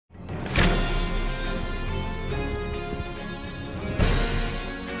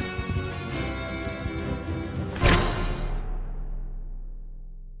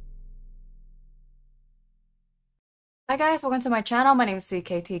Hi guys, welcome to my channel. My name is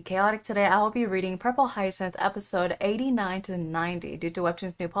CKT Chaotic. Today I will be reading Purple Hyacinth episode 89 to 90. Due to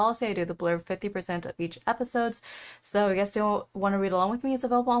Webtoon's new policy, I do the blurb 50% of each episodes. So if you guys don't want to read along with me, it's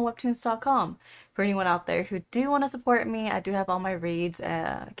available on webtoons.com. For anyone out there who do want to support me, I do have all my reads.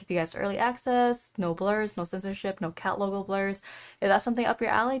 Give you guys early access, no blurs, no censorship, no cat logo blurs. If that's something up your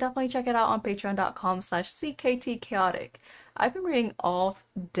alley, definitely check it out on patreon.com/CKTchaotic. I've been reading all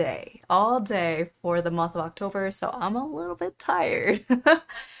day for the month of October, so I'm a little bit tired.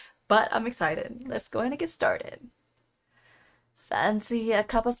 But I'm excited. Let's go ahead and get started. Fancy a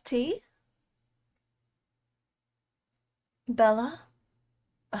cup of tea? Bella?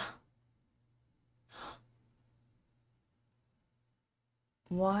 Ugh.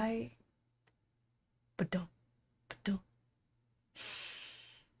 Why? But don't.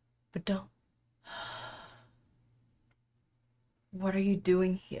 What are you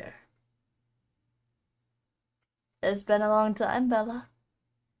doing here? It's been a long time, Bella.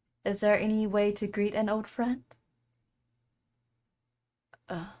 Is there any way to greet an old friend?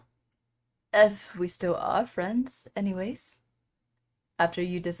 If we still are friends, anyways. After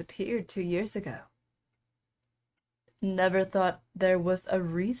you disappeared 2 years ago. Never thought there was a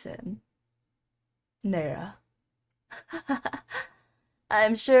reason. Nera.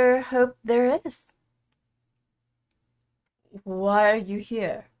 I'm sure hope there is. Why are you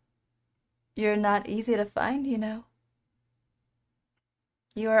here? You're not easy to find, you know.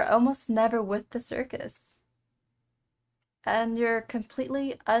 You are almost never with the circus. And you're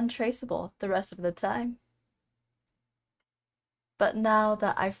completely untraceable the rest of the time. But now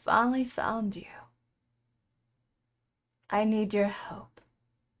that I finally found you, I need your help.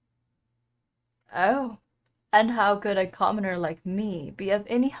 Oh, and how could a commoner like me be of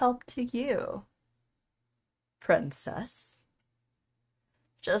any help to you, princess?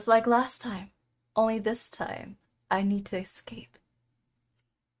 Just like last time, only this time I need to escape.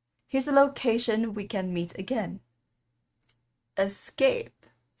 Here's a location we can meet again. Escape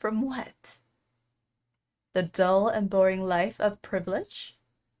from what? The dull and boring life of privilege?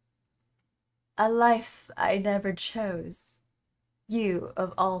 A life I never chose. You,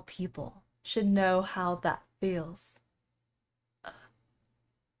 of all people, should know how that feels.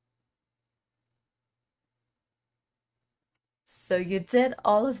 So you did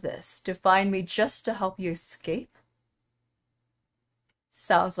all of this to find me just to help you escape?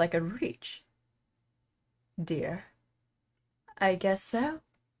 Sounds like a reach, dear. I guess so.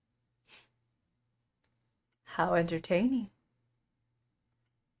 How entertaining.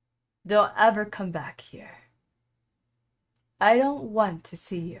 Don't ever come back here. I don't want to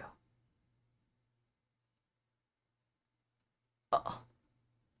see you. Oh.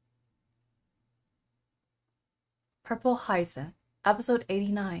 Purple Hyacinth, episode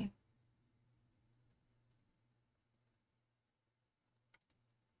 89.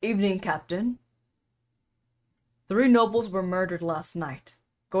 Evening, Captain. 3 nobles were murdered last night.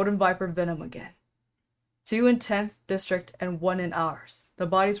 Golden Viper venom again. 2 in 10th District and 1 in ours. The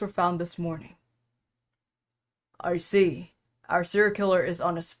bodies were found this morning. I see. Our serial killer is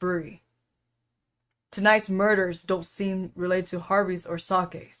on a spree. Tonight's murders don't seem related to Harvey's or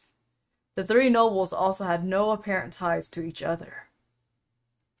Sake's. The 3 nobles also had no apparent ties to each other.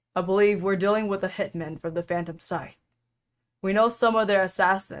 I believe we're dealing with a hitman from the Phantom Scythe. We know some of their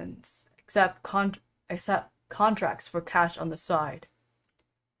assassins accept contracts for cash on the side.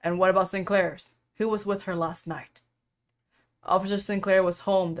 And what about Sinclair's? Who was with her last night? Officer Sinclair was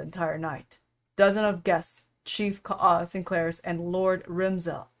home the entire night. Dozen of guests, Chief Sinclair's and Lord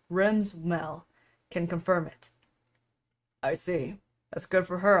Rimsmel can confirm it. I see. That's good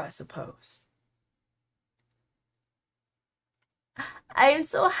for her, I suppose. I am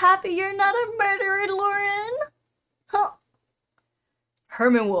so happy you're not a murderer, Lauren. Huh.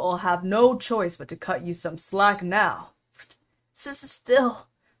 Herman will have no choice but to cut you some slack now. Still,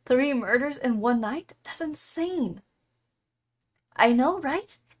 3 murders in one night? That's insane. I know,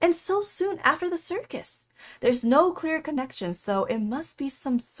 right? And so soon after the circus. There's no clear connection, so it must be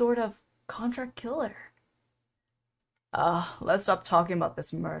some sort of contract killer. Let's stop talking about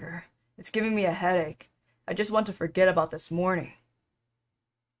this murder. It's giving me a headache. I just want to forget about this morning.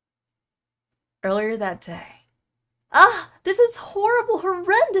 Earlier that day. This is horrible,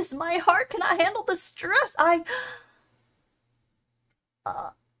 horrendous. My heart cannot handle the stress.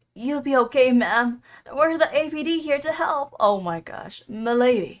 You'll be okay, ma'am. We're the APD here to help. Oh my gosh.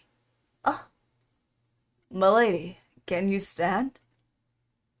 Milady. Milady, can you stand?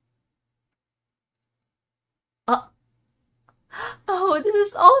 Oh, this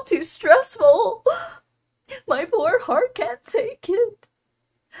is all too stressful. My poor heart can't take it.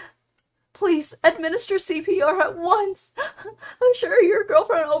 Please, administer CPR at once. I'm sure your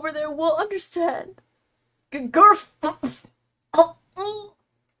girlfriend over there will understand.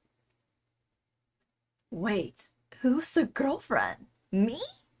 Wait, who's the girlfriend? Me?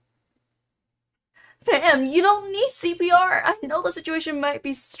 Ma'am, you don't need CPR. I know the situation might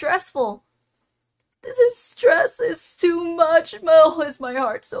be stressful. Stress is too much. Oh, is my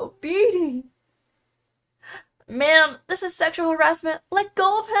heart so beating? Ma'am, this is sexual harassment. Let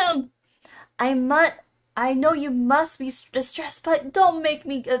go of him. I know you must be distressed, but don't make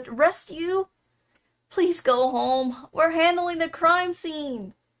me arrest you. Please go home. We're handling the crime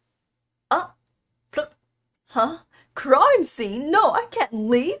scene. Huh? Crime scene? No, I can't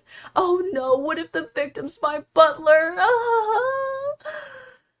leave. Oh no, what if the victim's my butler?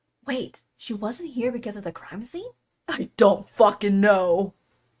 Wait, she wasn't here because of the crime scene? I don't fucking know.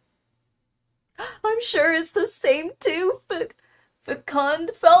 I'm sure it's the same too.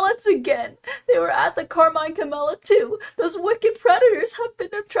 Fecund felons again. They were at the Carmine Camella too. Those wicked predators have been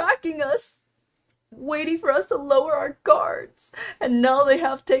tracking us, waiting for us to lower our guards. And now they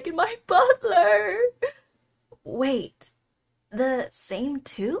have taken my butler. Wait, the same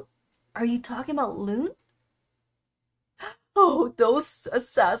too? Are you talking about Loon? Oh, those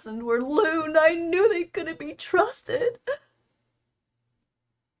assassins were Loon. I knew they couldn't be trusted.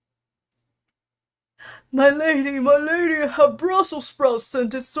 My lady, I have Brussels sprouts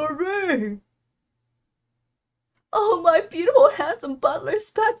sent to soiree. Oh, my beautiful, handsome butler is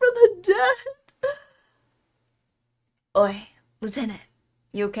back from the dead. Oi, Lieutenant,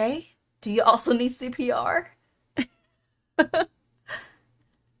 you okay? Do you also need CPR?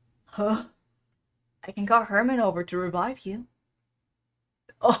 Huh? I can call Herman over to revive you.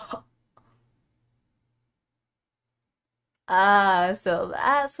 Oh. So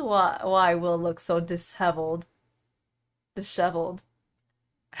that's why Will looks so disheveled.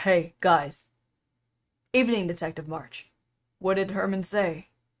 Hey, guys. Evening, Detective March. What did Herman say?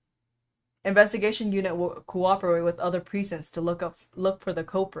 Investigation unit will cooperate with other precincts to look for the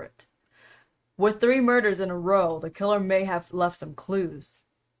culprit. With 3 murders in a row, the killer may have left some clues.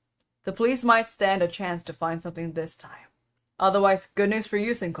 The police might stand a chance to find something this time. Otherwise, good news for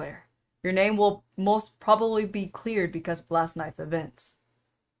you, Sinclair. Your name will most probably be cleared because of last night's events.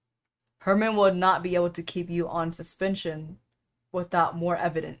 Herman would not be able to keep you on suspension without more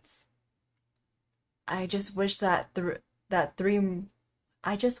evidence. I just wish that 3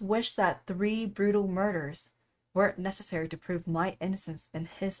 brutal murders weren't necessary to prove my innocence in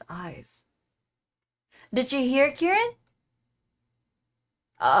his eyes. Did you hear, Kieran?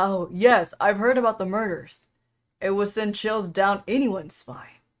 Oh, yes, I've heard about the murders. It would send chills down anyone's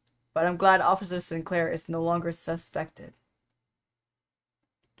spine. But I'm glad Officer Sinclair is no longer suspected.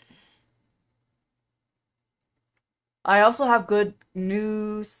 I also have good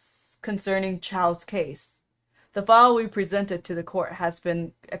news concerning Chow's case. The file we presented to the court has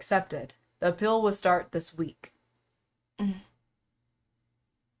been accepted. The appeal will start this week. The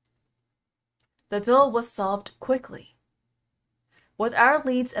appeal was solved quickly. With our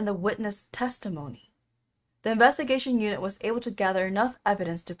leads and the witness testimony, the investigation unit was able to gather enough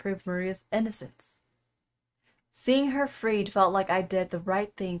evidence to prove Maria's innocence. Seeing her freed felt like I did the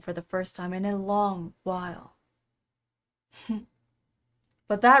right thing for the first time in a long while.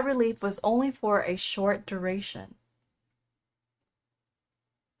 But that relief was only for a short duration.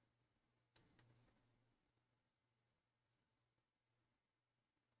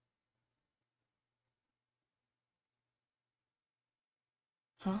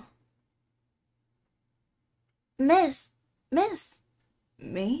 Huh? Miss!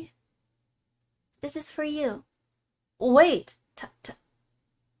 Me? This is for you. Wait!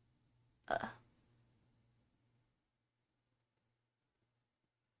 Huh?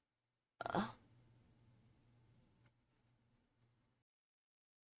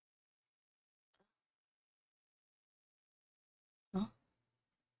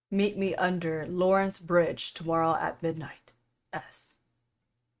 Meet me under Lawrence Bridge tomorrow at midnight. S.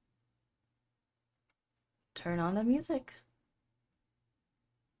 Turn on the music.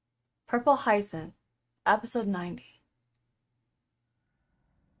 Purple Hyacinth, episode 90.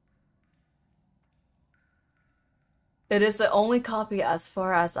 It is the only copy as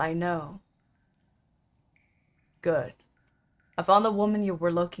far as I know. Good. I found the woman you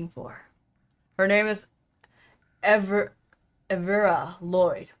were looking for. Her name is Evera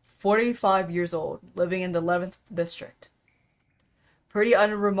Lloyd, 45 years old, living in the 11th district. Pretty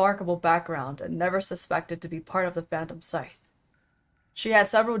unremarkable background and never suspected to be part of the Phantom Scythe. She had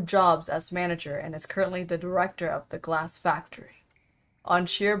several jobs as manager and is currently the director of the glass factory on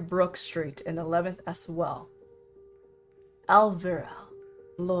Shearbrook Street in 11th as well. Elvira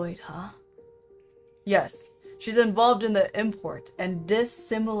Lloyd, huh? Yes, she's involved in the import and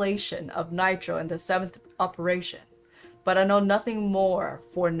dissimulation of nitro in the 7th operation, but I know nothing more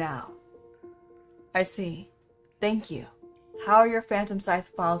for now. I see. Thank you. How are your Phantom Scythe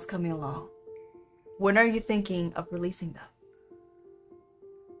files coming along? When are you thinking of releasing them?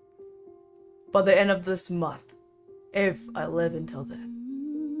 By the end of this month, if I live until then.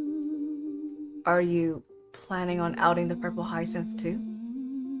 Are you planning on outing the Purple Hyacinth too?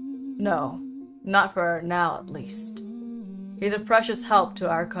 No, not for now at least. He's a precious help to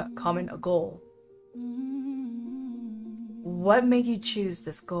our common goal. What made you choose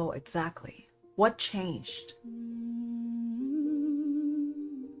this goal exactly? What changed?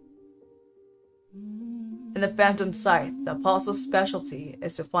 In the Phantom Scythe, the Apostle's specialty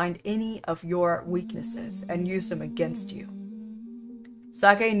is to find any of your weaknesses and use them against you.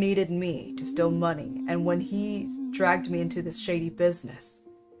 Sake needed me to steal money, and when he dragged me into this shady business,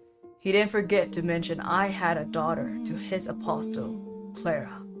 he didn't forget to mention I had a daughter to his apostle,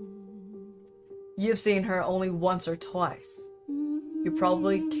 Clara. You've seen her only once or twice. You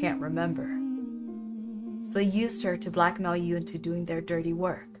probably can't remember. So they used her to blackmail you into doing their dirty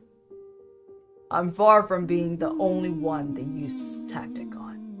work. I'm far from being the only one they used this tactic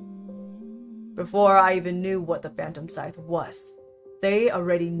on. Before I even knew what the Phantom Scythe was, they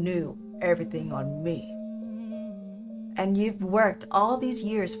already knew everything on me. And you've worked all these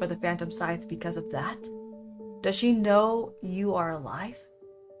years for the Phantom Scythe because of that? Does she know you are alive?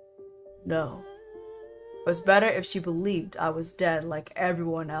 No. It was better if she believed I was dead like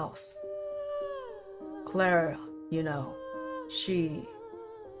everyone else. Clara, you know,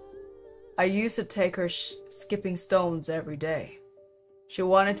 I used to take her skipping stones every day. She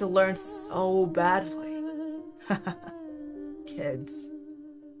wanted to learn so badly. Kids.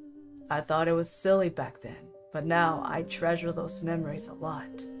 I thought it was silly back then, but now I treasure those memories a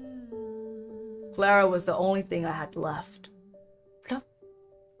lot. Clara was the only thing I had left.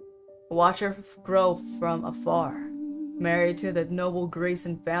 Watch her grow from afar, married to the noble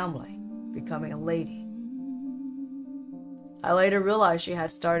Grayson family, becoming a lady. I later realized she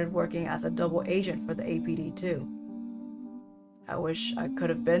had started working as a double agent for the APD too. I wish I could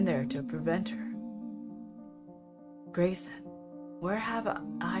have been there to prevent her. Grayson, where have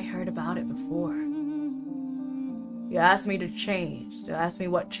I heard about it before? You asked me to ask me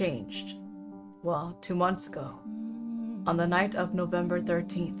what changed. Well, 2 months ago, on the night of November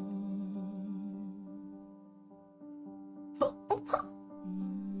 13th.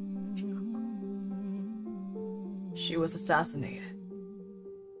 She was assassinated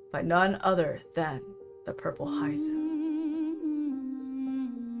by none other than the Purple Hyacinth.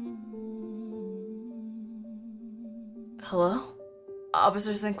 Hello?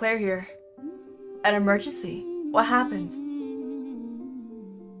 Officer Sinclair here. An emergency. What happened?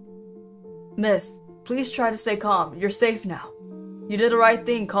 Miss, please try to stay calm. You're safe now. You did the right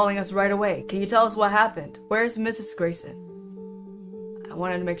thing calling us right away. Can you tell us what happened? Where's Mrs. Grayson? I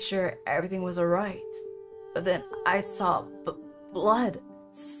wanted to make sure everything was alright. But then I saw blood.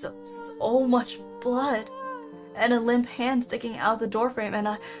 So much blood. And a limp hand sticking out the doorframe,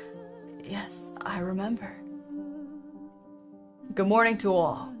 and yes, I remember. Good morning to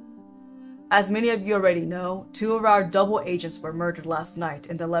all. As many of you already know, 2 of our double agents were murdered last night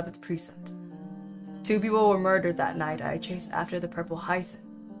in the 11th precinct. 2 people were murdered that night I chased after the Purple Hyacinth.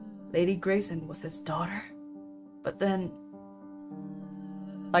 Lady Grayson was his daughter. But then,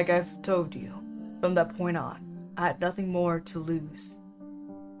 like I've told you, from that point on, I had nothing more to lose.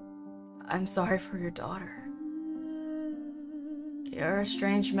 I'm sorry for your daughter. You're a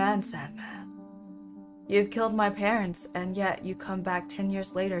strange man, Sandman. You've killed my parents, and yet you come back 10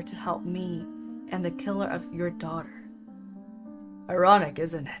 years later to help me and the killer of your daughter. Ironic,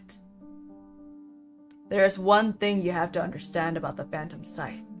 isn't it? There is one thing you have to understand about the Phantom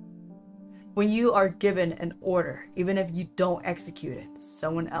Scythe. When you are given an order, even if you don't execute it,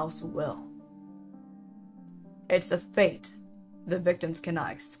 someone else will. It's a fate the victims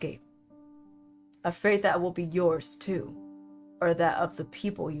cannot escape. A fate that will be yours too, or that of the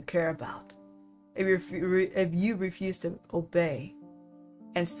people you care about. If you refuse to obey,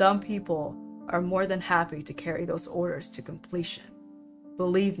 and some people are more than happy to carry those orders to completion.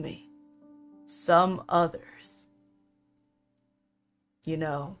 Believe me, some others. You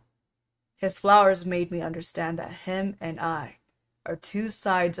know, his flowers made me understand that him and I are 2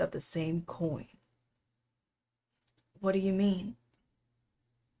 sides of the same coin. What do you mean?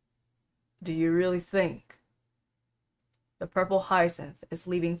 Do you really think the Purple Hyacinth is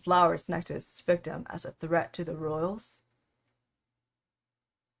leaving flowers next to his victim as a threat to the royals?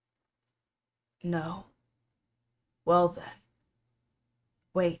 No. Well then.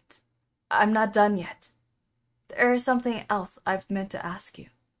 Wait. I'm not done yet. There is something else I've meant to ask you.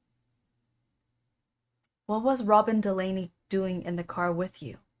 What was Robin Delaney doing in the car with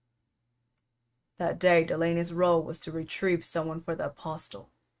you? That day, Delaney's role was to retrieve someone for the Apostle.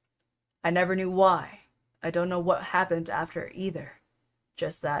 I never knew why. I don't know what happened after either.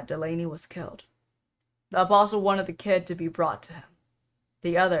 Just that Delaney was killed. The Apostle wanted the kid to be brought to him.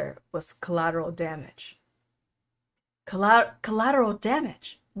 The other was collateral damage. Collateral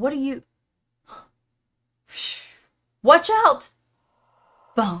damage? What do you... Watch out!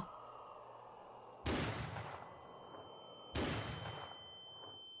 Boom.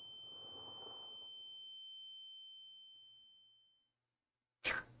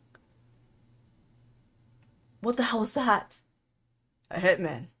 What the hell was that? A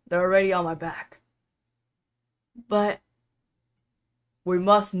hitman. They're already on my back. But... we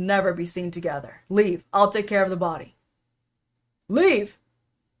must never be seen together. Leave. I'll take care of the body. Leave!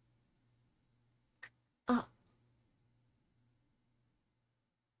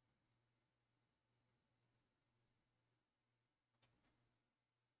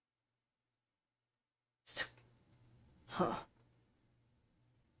 Huh.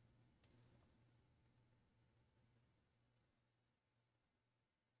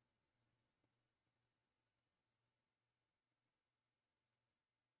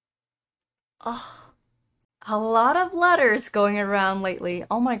 Oh, a lot of letters going around lately.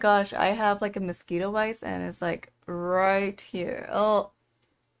 Oh my gosh, I have like a mosquito bite and it's like right here. Oh.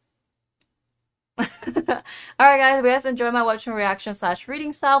 Alright guys, if you guys enjoy my Webtoon reaction /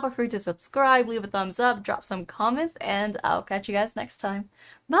 reading style, feel free to subscribe, leave a thumbs up, drop some comments, and I'll catch you guys next time.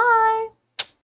 Bye!